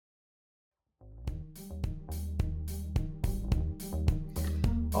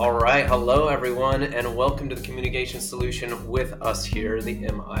All right. Hello, everyone, and welcome to the Communication Solution with us here, the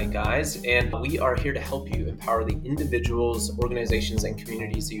MI guys. And we are here to help you empower the individuals, organizations, and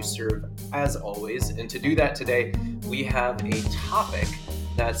communities that you serve, as always. And to do that today, we have a topic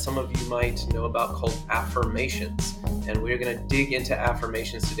that some of you might know about called affirmations. And we're going to dig into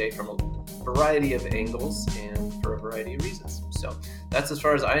affirmations today from a variety of angles and for a variety of reasons. So that's as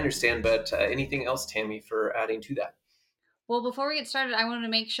far as I understand, but anything else, Tammy, for adding to that? Well, before we get started, I want to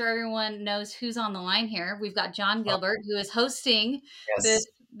make sure everyone knows who's on the line here. We've got John Gilbert, who is hosting Yes.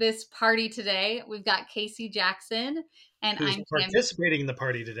 this party today. We've got Casey Jackson, and Who's I'm Tammy. participating in the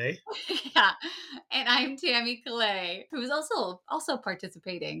party today. Yeah, and I'm Tammy Clay, who's also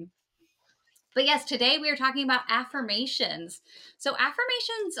participating. But yes, today we are talking about affirmations. So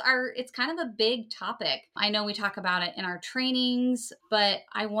it's kind of a big topic. I know we talk about it in our trainings, but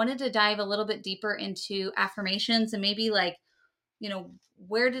I wanted to dive a little bit deeper into affirmations and maybe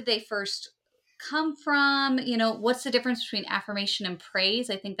where did they first come from? What's the difference between affirmation and praise?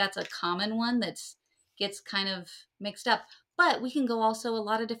 I think that's a common one that's gets kind of mixed up, but we can go also a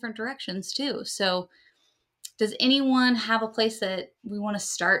lot of different directions too. So does anyone have a place that we want to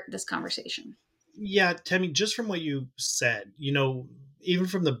start this conversation? Yeah, Tammy, just from what you said, even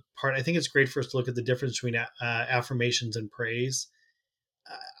from the part, I think it's great for us to look at the difference between affirmations and praise.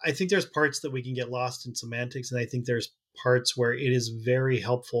 I think there's parts that we can get lost in semantics, and I think there's parts where it is very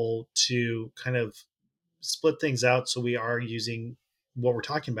helpful to kind of split things out so we are using what we're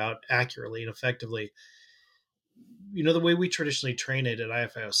talking about accurately and effectively. The way we traditionally train it at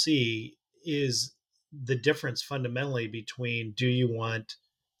IFIOC is the difference fundamentally between do you want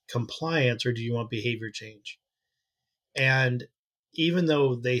compliance or do you want behavior change? And even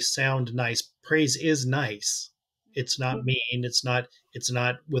though they sound nice, praise is nice. It's not mean. It's not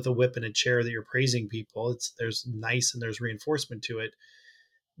with a whip and a chair that you're praising people. There's nice and there's reinforcement to it.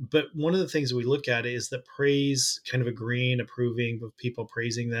 But one of the things that we look at is that praise, kind of agreeing, approving of people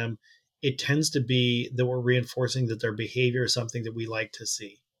praising them, it tends to be that we're reinforcing that their behavior is something that we like to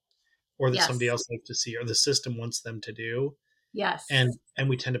see or that somebody Yes. else likes to see or the system wants them to do. Yes. And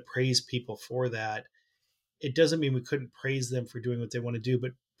we tend to praise people for that. It doesn't mean we couldn't praise them for doing what they want to do,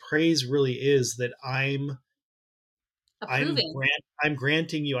 but praise really is that Approving. I'm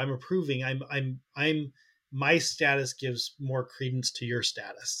granting you, I'm approving, I'm my status gives more credence to your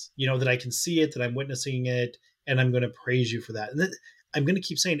status. That I can see it, that I'm witnessing it, and I'm going to praise you for that. And I'm going to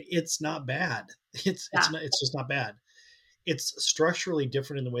keep saying it's not bad. It's just not bad. It's structurally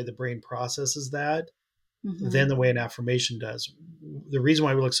different in the way the brain processes that than the way an affirmation does. The reason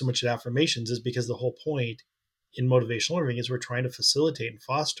why we look so much at affirmations is because the whole point in motivational learning is we're trying to facilitate and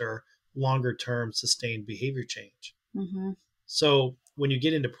foster longer term sustained behavior change. Mm-hmm. So when you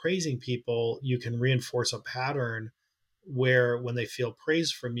get into praising people, you can reinforce a pattern where when they feel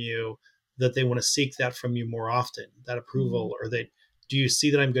praise from you, that they want to seek that from you more often, that approval, or that, do you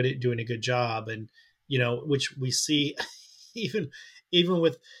see that I'm good at doing a good job? And, which we see even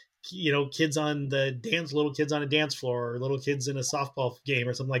with, kids on the dance, little kids on a dance floor or little kids in a softball game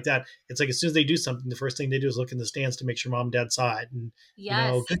or something like that. It's like, as soon as they do something, the first thing they do is look in the stands to make sure mom and dad saw it. And,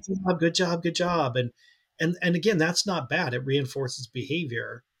 Yes. good job, good job, good job. And again, that's not bad. It reinforces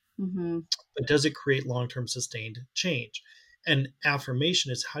behavior, but does it create long-term sustained change? And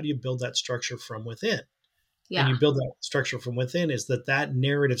affirmation is, how do you build that structure from within? Yeah. And you build that structure from within is that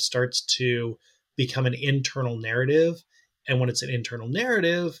narrative starts to become an internal narrative. And when it's an internal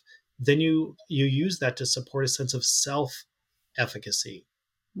narrative, then you use that to support a sense of self-efficacy.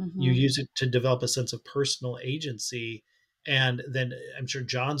 You use it to develop a sense of personal agency. And then I'm sure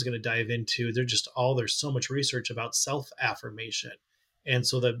John's going to dive into, there's so much research about self-affirmation. And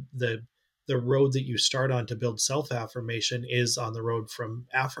so the road that you start on to build self-affirmation is on the road from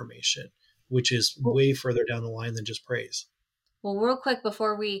affirmation, which is way further down the line than just praise. Well, real quick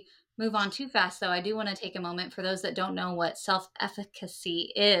before we move on too fast, though, I do want to take a moment for those that don't know what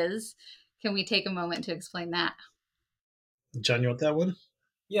self-efficacy is. Can we take a moment to explain that? John, you want that one?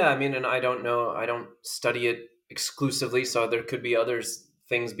 Yeah, I mean, and I don't know, I don't study it exclusively, so there could be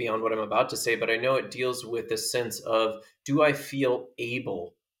things beyond what I'm about to say, but I know it deals with the sense of, do I feel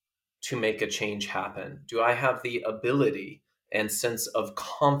able to make a change happen? Do I have the ability and sense of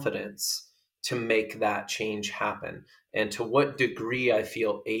confidence to make that change happen? And to what degree I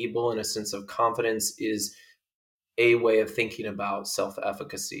feel able and a sense of confidence is a way of thinking about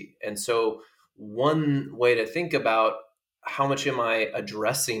self-efficacy. And so one way to think about how much am I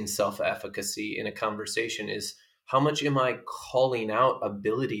addressing self-efficacy in a conversation is, how much am I calling out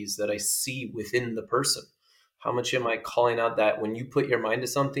abilities that I see within the person? How much am I calling out that when you put your mind to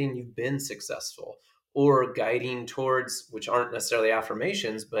something, you've been successful? or guiding towards, which aren't necessarily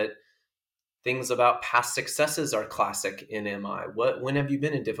affirmations, but things about past successes are classic in MI. When have you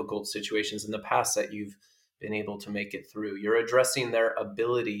been in difficult situations in the past that you've been able to make it through? You're addressing their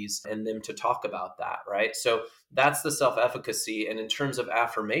abilities and them to talk about that, right? So that's the self-efficacy. And in terms of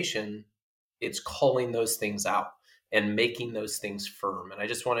affirmation, it's calling those things out and making those things firm. And I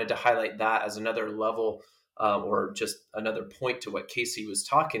just wanted to highlight that as another level, or just another point to what Casey was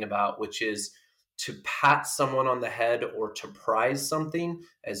talking about, which is to pat someone on the head or to prize something,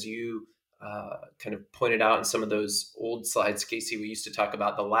 as you kind of pointed out in some of those old slides, Casey. We used to talk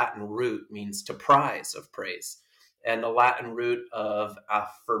about the Latin root means to prize of praise. And the Latin root of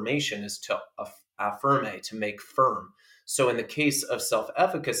affirmation is to affirme, to make firm. So in the case of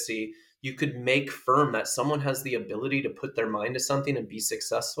self-efficacy, you could make firm that someone has the ability to put their mind to something and be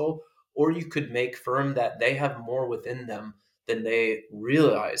successful, or you could make firm that they have more within them than they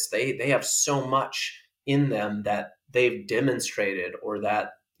realize. They have so much in them that they've demonstrated, or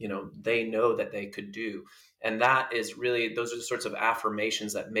that they know that they could do. And that is really, those are the sorts of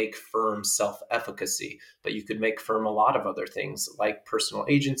affirmations that make firm self-efficacy. But you could make firm a lot of other things like personal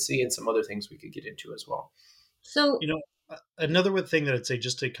agency and some other things we could get into as well. So, Another thing that I'd say,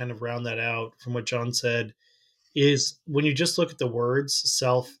 just to kind of round that out from what John said, is when you just look at the words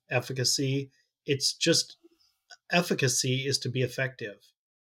self-efficacy, it's just, efficacy is to be effective.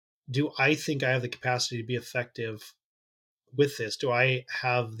 Do I think I have the capacity to be effective with this? Do I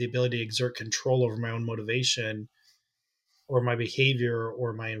have the ability to exert control over my own motivation or my behavior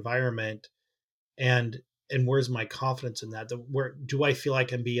or my environment? And where's my confidence in that? Where do I feel I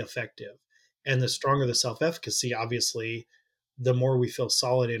can be effective? And the stronger the self-efficacy, obviously, the more we feel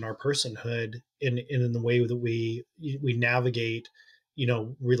solid in our personhood, in the way that we navigate,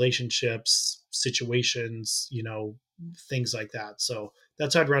 relationships, situations, things like that. So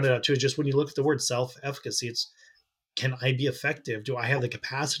that's how I'd round it out too. Is just when you look at the word self-efficacy, it's, can I be effective? Do I have the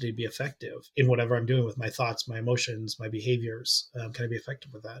capacity to be effective in whatever I'm doing with my thoughts, my emotions, my behaviors? Can I be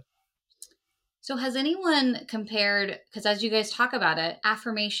effective with that? So has anyone compared, because as you guys talk about it,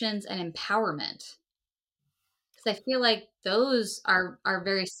 affirmations and empowerment? Because I feel like those are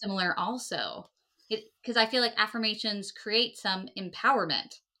very similar also. Because I feel like affirmations create some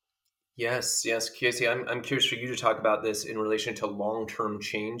empowerment. Yes, Casey, I'm curious for you to talk about this in relation to long-term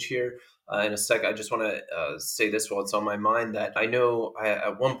change here. In a sec, I just want to say this while it's on my mind, that I know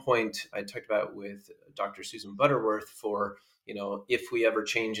at one point I talked about with Dr. Susan Butterworth for, if we ever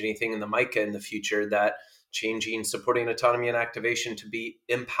change anything in the MICA in the future, that changing supporting autonomy and activation to be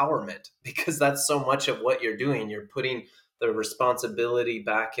empowerment, because that's so much of what you're doing. You're putting the responsibility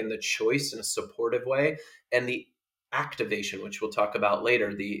back in the choice in a supportive way, and the activation, which we'll talk about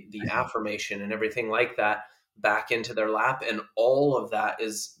later, the affirmation and everything like that, back into their lap. And all of that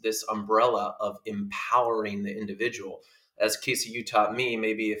is this umbrella of empowering the individual. As Casey, you taught me,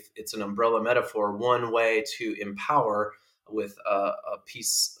 maybe if it's an umbrella metaphor, one way to empower with a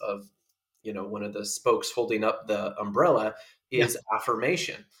piece of, one of the spokes holding up the umbrella is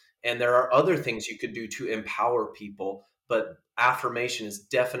affirmation. And there are other things you could do to empower people, but affirmation is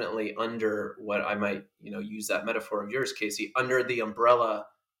definitely under what I might, use that metaphor of yours, Casey, under the umbrella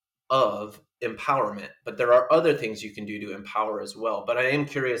of empowerment. But there are other things you can do to empower as well. But I am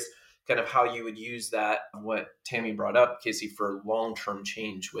curious kind of how you would use that, what Tammy brought up, Casey, for long-term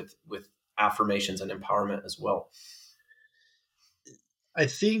change with affirmations and empowerment as well. I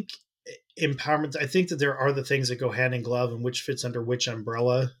think empowerment, I think that there are the things that go hand in glove and which fits under which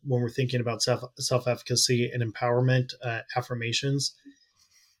umbrella when we're thinking about self-efficacy and empowerment, affirmations.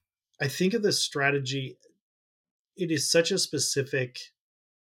 I think of this strategy, it is such a specific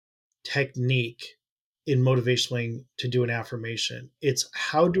technique in motivationally to do an affirmation. It's,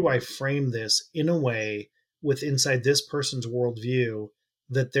 how do I frame this in a way with inside this person's worldview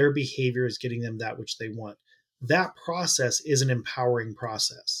that their behavior is getting them that which they want. That process is an empowering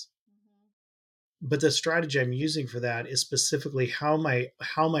process. But the strategy I'm using for that is specifically how am I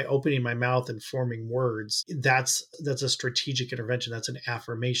opening my mouth and forming words. That's a strategic intervention. That's an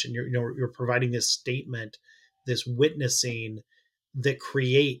affirmation. You're providing this statement, this witnessing that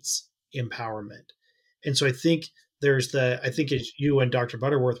creates empowerment. And so I think as you and Dr.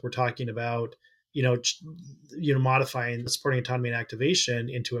 Butterworth were talking about, modifying supporting autonomy and activation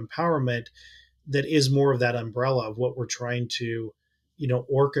into empowerment, that is more of that umbrella of what we're trying to,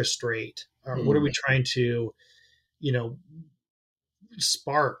 orchestrate, or what are we trying to,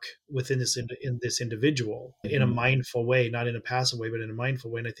 spark within this individual in a mindful way, not in a passive way, but in a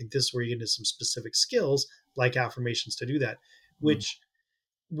mindful way. And I think this is where you get into some specific skills like affirmations to do that, which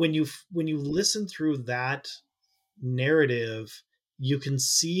when you listen through that narrative, you can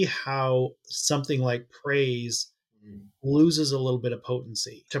see how something like praise Mm. loses a little bit of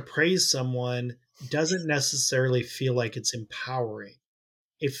potency. To praise someone doesn't necessarily feel like it's empowering.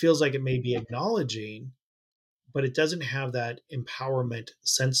 It feels like it may be acknowledging, but it doesn't have that empowerment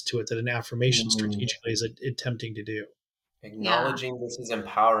sense to it that an affirmation Mm. strategically is attempting to do. Yeah. Acknowledging versus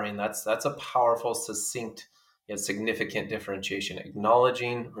empowering. That's a powerful, succinct, yet significant differentiation.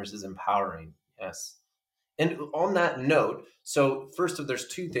 Acknowledging versus empowering. Yes. And on that note, so first of there's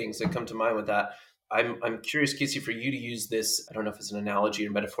two things that come to mind with that. I'm curious, Casey, for you to use this. I don't know if it's an analogy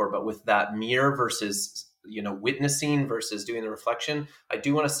or metaphor, but with that mirror versus witnessing versus doing the reflection. I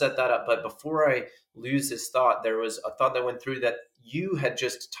do want to set that up, but before I lose this thought, there was a thought that went through that you had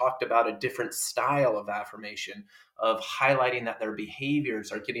just talked about a different style of affirmation of highlighting that their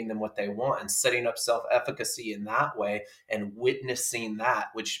behaviors are getting them what they want and setting up self-efficacy in that way and witnessing that,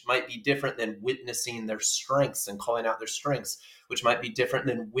 which might be different than witnessing their strengths and calling out their strengths, which might be different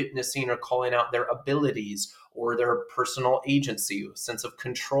than witnessing or calling out their abilities or their personal agency, sense of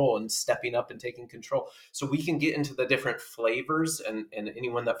control and stepping up and taking control. So we can get into the different flavors, and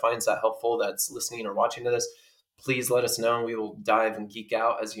anyone that finds that helpful that's listening or watching to this, please let us know. We will dive and geek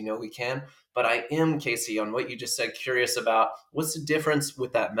out as we can. But I am, Casey, on what you just said, curious about what's the difference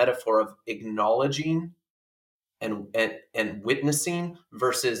with that metaphor of acknowledging and witnessing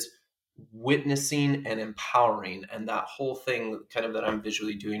versus witnessing and empowering, and that whole thing kind of that I'm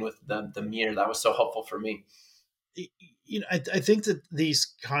visually doing with the mirror. That was so helpful for me. I think that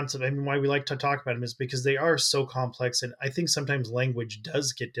these concepts, why we like to talk about them is because they are so complex. And I think sometimes language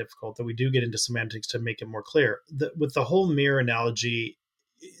does get difficult, that we do get into semantics to make it more clear. With the whole mirror analogy,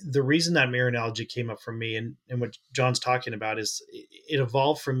 the reason that mirror analogy came up for me and what John's talking about is it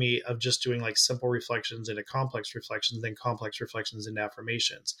evolved for me of just doing like simple reflections into complex reflections, then complex reflections into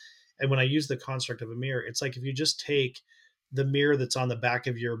affirmations. And when I use the construct of a mirror, it's like if you just take the mirror that's on the back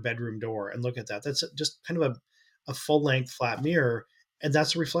of your bedroom door and look at that, that's just kind of a full length flat mirror, and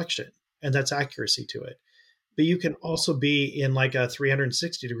that's a reflection and that's accuracy to it. But you can also be in like a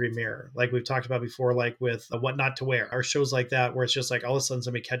 360-degree mirror, like we've talked about before, like with What Not to Wear, or shows like that, where it's just like all of a sudden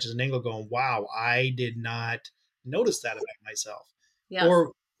somebody catches an angle going, wow, I did not notice that about myself. Yes.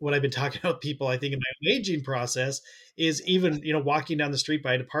 Or what I've been talking about people, I think in my aging process is even, walking down the street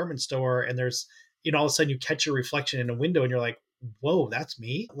by a department store and there's, all of a sudden you catch your reflection in a window and you're like, whoa, that's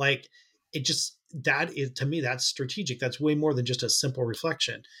me. Like it just, that is, to me, that's strategic. That's way more than just a simple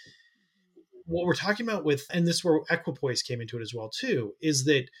reflection. What we're talking about with, and this is where equipoise came into it as well too, is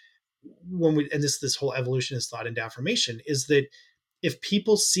that when we, and this whole evolutionist thought into affirmation, is that if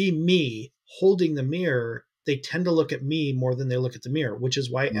people see me holding the mirror, they tend to look at me more than they look at the mirror, which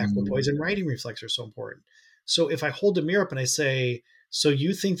is why equipoise and writing reflex are so important. So if I hold the mirror up and I say, so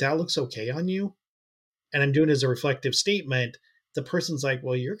you think that looks okay on you? And I'm doing it as a reflective statement, the person's like,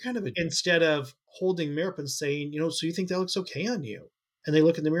 well, you're kind of instead of holding the mirror up and saying, so you think that looks okay on you? And they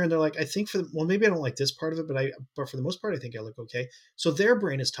look in the mirror and they're like, I think maybe I don't like this part of it, but for the most part, I think I look okay. So their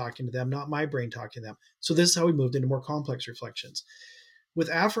brain is talking to them, not my brain talking to them. So this is how we moved into more complex reflections. With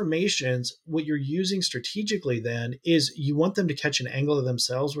affirmations, what you're using strategically then is you want them to catch an angle of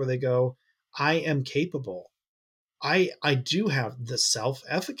themselves where they go, I am capable. I do have the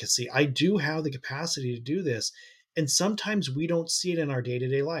self-efficacy. I do have the capacity to do this. And sometimes we don't see it in our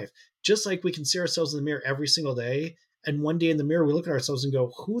day-to-day life. Just like we can see ourselves in the mirror every single day. And one day in the mirror, we look at ourselves and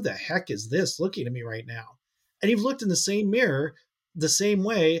go, who the heck is this looking at me right now? And you've looked in the same mirror the same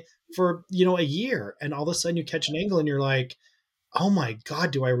way for, a year. And all of a sudden you catch an angle and you're like, oh my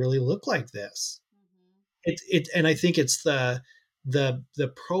God, do I really look like this? And I think it's the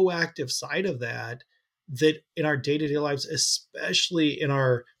proactive side of that in our day-to-day lives, especially in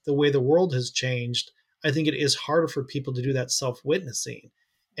the way the world has changed, I think it is harder for people to do that self-witnessing.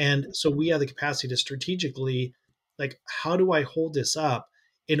 And so we have the capacity to strategically, like, how do I hold this up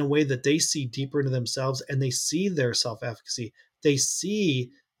in a way that they see deeper into themselves and they see their self-efficacy, they see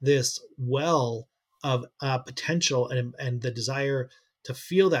this well of potential and the desire to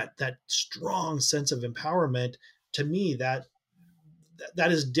feel that strong sense of empowerment. To me, that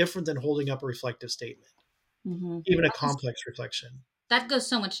is different than holding up a reflective statement, even a complex reflection. That goes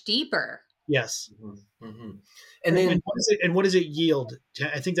so much deeper. Yes. Mm-hmm. Mm-hmm. And then what does it yield?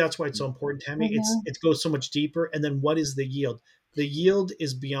 I think that's why it's so important, Tammy. It goes so much deeper. And then what is the yield? The yield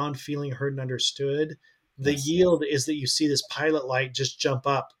is beyond feeling heard and understood. The yield is that you see this pilot light just jump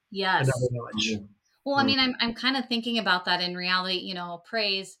up another notch. Mm-hmm. Well, I'm kind of thinking about that in reality,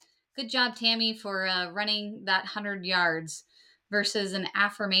 praise. Good job, Tammy, for running that 100 yards versus an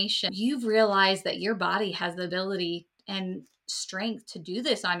affirmation. You've realized that your body has the ability and strength to do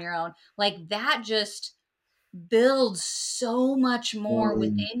this on your own. Like that just builds so much more Mm.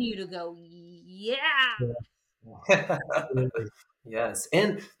 within you to go, yeah. Absolutely. Yes.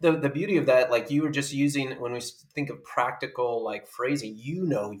 And the beauty of that, like you were just using when we think of practical like phrasing,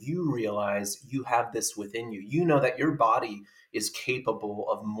 you realize you have this within you. You know that your body is capable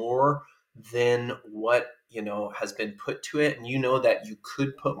of more than what, has been put to it. And you know that you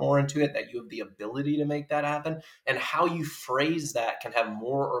could put more into it, that you have the ability to make that happen. And how you phrase that can have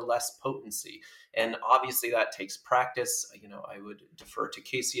more or less potency. And obviously that takes practice. I would defer to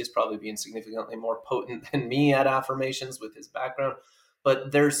Casey as probably being significantly more potent than me at affirmations with his background.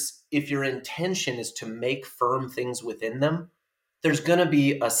 But if your intention is to make firm things within them, there's going to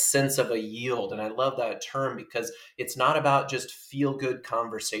be a sense of a yield. And I love that term because it's not about just feel good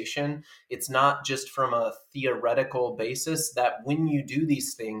conversation. It's not just from a theoretical basis that when you do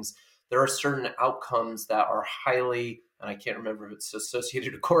these things, there are certain outcomes that are highly, and I can't remember if it's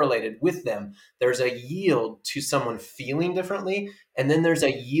associated or correlated with them. There's a yield to someone feeling differently, and then there's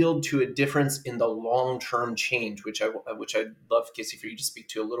a yield to a difference in the long-term change, which I'd love, Casey, for you to speak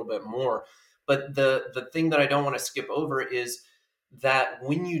to a little bit more. But the thing that I don't want to skip over is that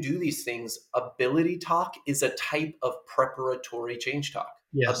when you do these things, ability talk is a type of preparatory change talk.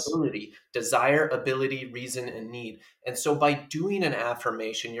 Yes. Ability, desire, ability, reason, and need. And so by doing an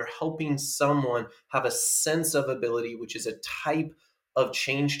affirmation, you're helping someone have a sense of ability, which is a type of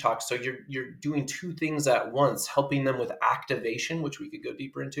change talk. So you're doing two things at once, helping them with activation, which we could go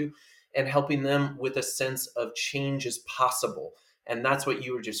deeper into, and helping them with a sense of change is possible. And that's what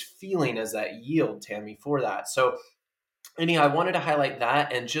you were just feeling as that yield, Tammy, for that. So anyhow, I wanted to highlight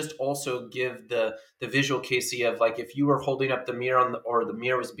that and just also give the visual, Casey, of like if you were holding up the mirror or the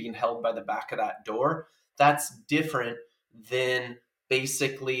mirror was being held by the back of that door, that's different than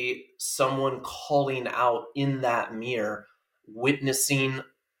basically someone calling out in that mirror, witnessing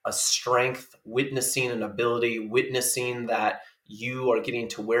a strength, witnessing an ability, witnessing that you are getting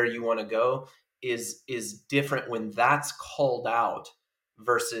to where you want to go is different when that's called out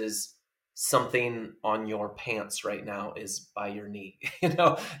versus something on your pants right now is by your knee.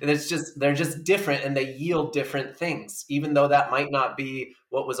 They're just different and they yield different things. Even though that might not be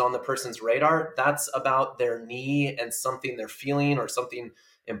what was on the person's radar, that's about their knee and something they're feeling or something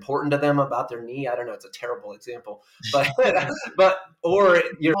important to them about their knee. I don't know, it's a terrible example, but or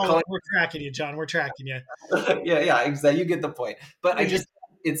you're Oh, calling. we're tracking you, John. We're tracking you. Yeah, exactly. You get the point. But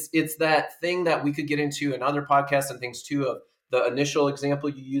it's that thing that we could get into in other podcasts and things too, of the initial example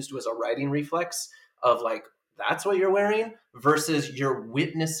you used was a writing reflex of like, that's what you're wearing versus you're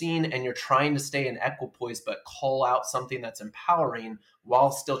witnessing and you're trying to stay in equipoise, but call out something that's empowering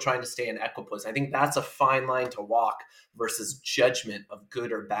while still trying to stay in equipoise. I think that's a fine line to walk versus judgment of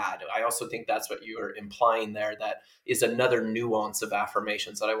good or bad. I also think that's what you are implying there. That is another nuance of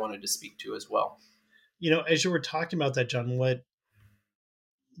affirmations that I wanted to speak to as well. As you were talking about that, John,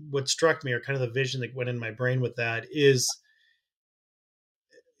 what struck me, or kind of the vision that went in my brain with that, is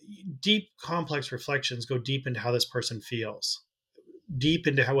deep, complex reflections go deep into how this person feels, deep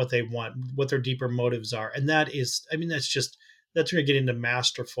into what they want, what their deeper motives are. And that's where you get into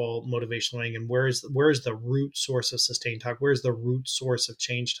masterful motivational learning. And where is the root source of sustained talk? Where's the root source of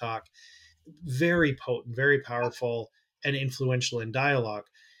change talk? Very potent, very powerful, and influential in dialogue.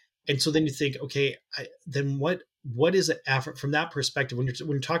 And so then you think, okay, then what is it from that perspective? When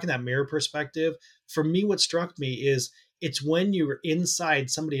you're talking that mirror perspective, for me, what struck me is it's when you're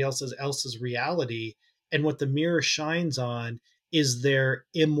inside somebody else's reality, and what the mirror shines on is their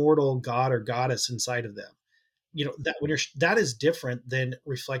immortal god or goddess inside of them. That is different than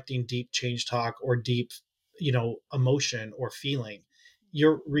reflecting deep change talk or deep, emotion or feeling.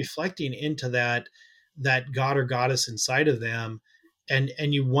 You're reflecting into that god or goddess inside of them, and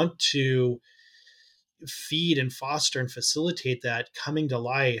you want to feed and foster and facilitate that coming to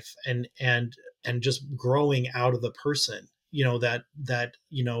life and just growing out of the person,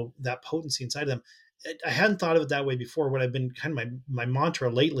 that potency inside of them. I hadn't thought of it that way before. What I've been kind of my mantra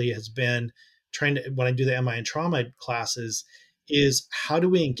lately has been trying to, when I do the MI and trauma classes, is how do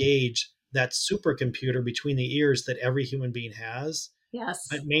we engage that supercomputer between the ears that every human being has, Yes.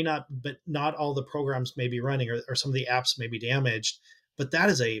 but not all the programs may be running, or some of the apps may be damaged, but that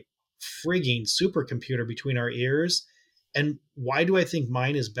is a frigging supercomputer between our ears. And why do I think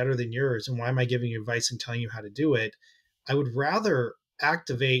mine is better than yours? And why am I giving you advice and telling you how to do it? I would rather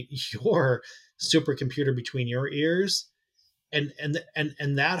activate your supercomputer between your ears. And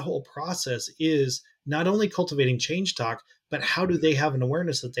that whole process is not only cultivating change talk, but how do they have an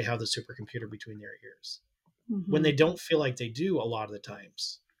awareness that they have the supercomputer between their ears when they don't feel like they do a lot of the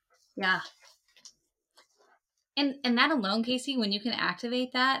times. Yeah. And that alone, Casey, when you can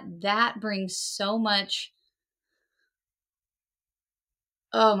activate that brings so much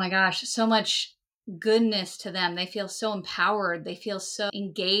Oh my gosh, so much goodness to them. They feel so empowered. They feel so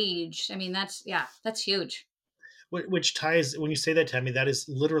engaged. I mean, that's huge. Which ties, when you say that, Tammy, that is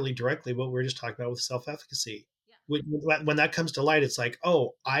literally directly what we were just talking about with self-efficacy. Yeah. When that comes to light, it's like,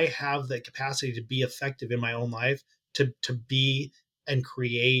 oh, I have the capacity to be effective in my own life, to be and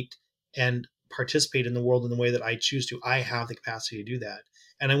create and participate in the world in the way that I choose to. I have the capacity to do that.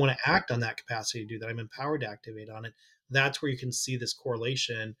 And I want to act on that capacity to do that. I'm empowered to activate on it. That's where you can see this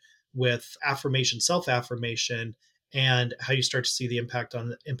correlation with affirmation, self-affirmation, and how you start to see the impact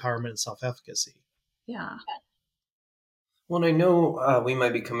on empowerment and self-efficacy. Yeah. Well, I know we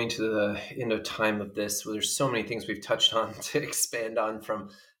might be coming to the end of time of this. Where there's so many things we've touched on to expand on, from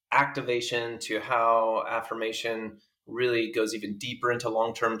activation to how affirmation really goes even deeper into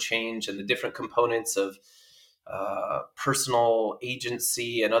long-term change and the different components of personal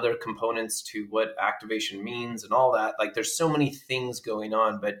agency and other components to what activation means and all that. Like, there's so many things going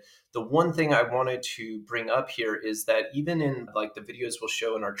on, but the one thing I wanted to bring up here is that even in like the videos we'll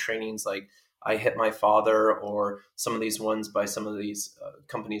show in our trainings, like I Hit My Father, or some of these ones by some of these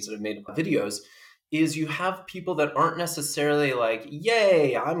companies that have made videos, is you have people that aren't necessarily like,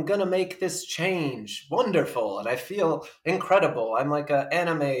 yay, I'm going to make this change. Wonderful. And I feel incredible. I'm like an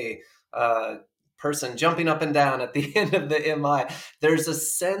anime person jumping up and down at the end of the MI. There's a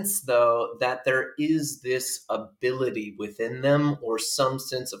sense, though, that there is this ability within them, or some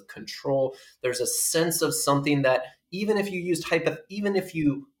sense of control. There's a sense of something that even if you used even if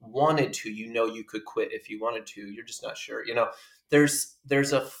you wanted to, you could quit if you wanted to. You're just not sure.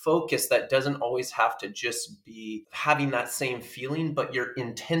 There's a focus that doesn't always have to just be having that same feeling, but your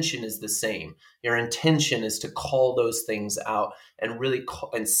intention is the same. Your intention is to call those things out and really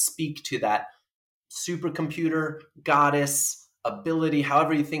and speak to that supercomputer, goddess, ability,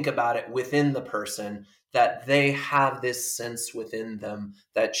 however you think about it, within the person, that they have this sense within them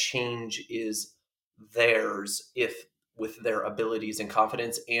that change is theirs, if with their abilities and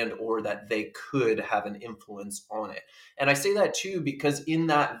confidence, and or that they could have an influence on it. And I say that too because in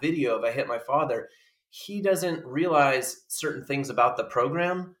that video of I Hit My Father, he doesn't realize certain things about the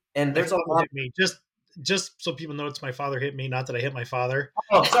program, and there's a lot. Hit me. Just so people know, it's my father hit me, not that I hit my father.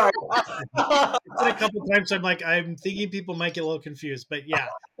 Oh, sorry. It's been a couple times, so I'm thinking people might get a little confused, but yeah,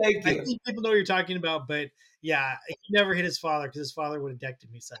 Thank I you. think people know what you're talking about. But yeah, he never hit his father because his father would have decked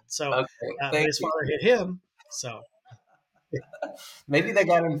him, he said. So, Okay, but thank his you. father hit him. So Maybe they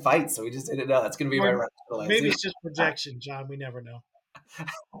got in fights, so we just didn't know. That's going to be my maybe rationalizing. it's just projection, John. We never know.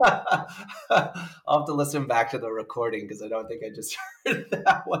 I'll have to listen back to the recording because I don't think I just heard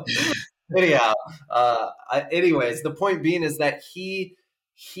that one. Anyhow, anyways, the point being is that he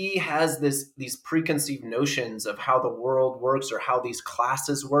has these preconceived notions of how the world works or how these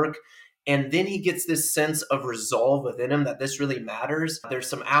classes work. And then he gets this sense of resolve within him that this really matters. There's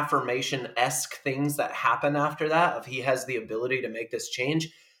some affirmation-esque things that happen after that, of he has the ability to make this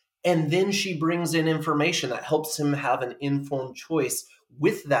change. And then she brings in information that helps him have an informed choice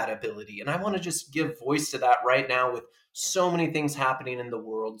with that ability. And I want to just give voice to that right now, with so many things happening in the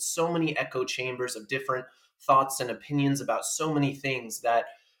world, so many echo chambers of different thoughts and opinions about so many things, that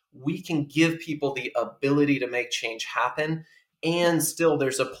we can give people the ability to make change happen. And still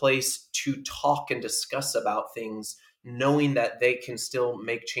there's a place to talk and discuss about things, knowing that they can still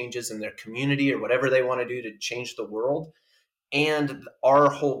make changes in their community or whatever they want to do to change the world. And our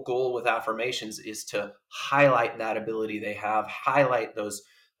whole goal with affirmations is to highlight that ability they have, highlight those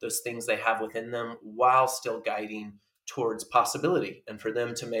things they have within them, while still guiding towards possibility, and for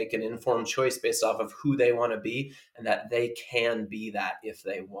them to make an informed choice based off of who they want to be, and that they can be that if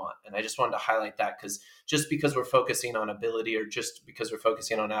they want. And I just wanted to highlight that, because just because we're focusing on ability, or just because we're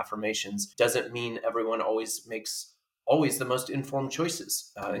focusing on affirmations, doesn't mean everyone always makes the most informed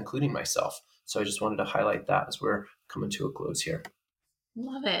choices, including myself. So I just wanted to highlight that as we're coming to a close here.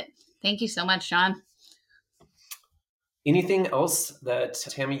 Love it. Thank you so much, John. Anything else that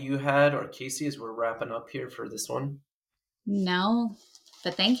Tammy you had, or Casey, as we're wrapping up here for this one? No,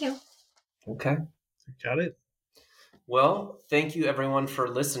 but thank you. Okay. Got it. Well, thank you everyone for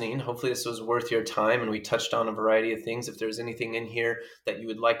listening. Hopefully this was worth your time, and we touched on a variety of things. If there's anything in here that you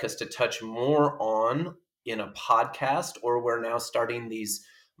would like us to touch more on in a podcast, or we're now starting these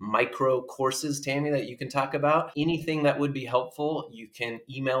micro courses, Tammy, that you can talk about, anything that would be helpful, you can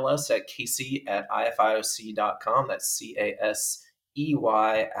email us at casey@ifioc.com. That's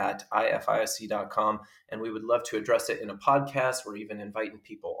CASEY@ifioc.com. And we would love to address it in a podcast. We're even inviting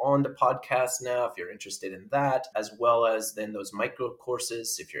people on the podcast now, if you're interested in that, as well as then those micro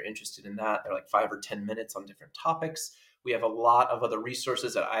courses, if you're interested in that. They're like 5 or 10 minutes on different topics. We have a lot of other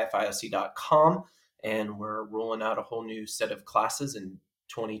resources at ifioc.com, and we're rolling out a whole new set of classes in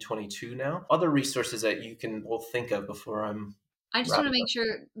 2022 now. Other resources that you can both think of before I just want to make sure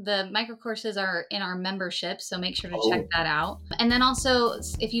the micro courses are in our membership, so make sure to check that out. And then also,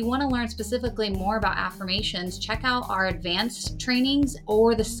 if you want to learn specifically more about affirmations, check out our advanced trainings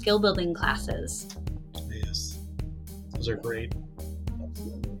or the skill building classes. Yes, those are great.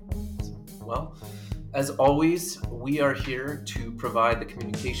 Well, as always, we are here to provide the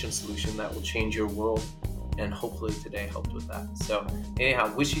communication solution that will change your world, and hopefully today helped with that. So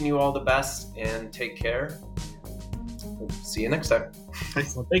anyhow, wishing you all the best and take care. We'll see you next time.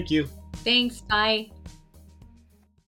 Excellent. Thank you. Thanks. Bye.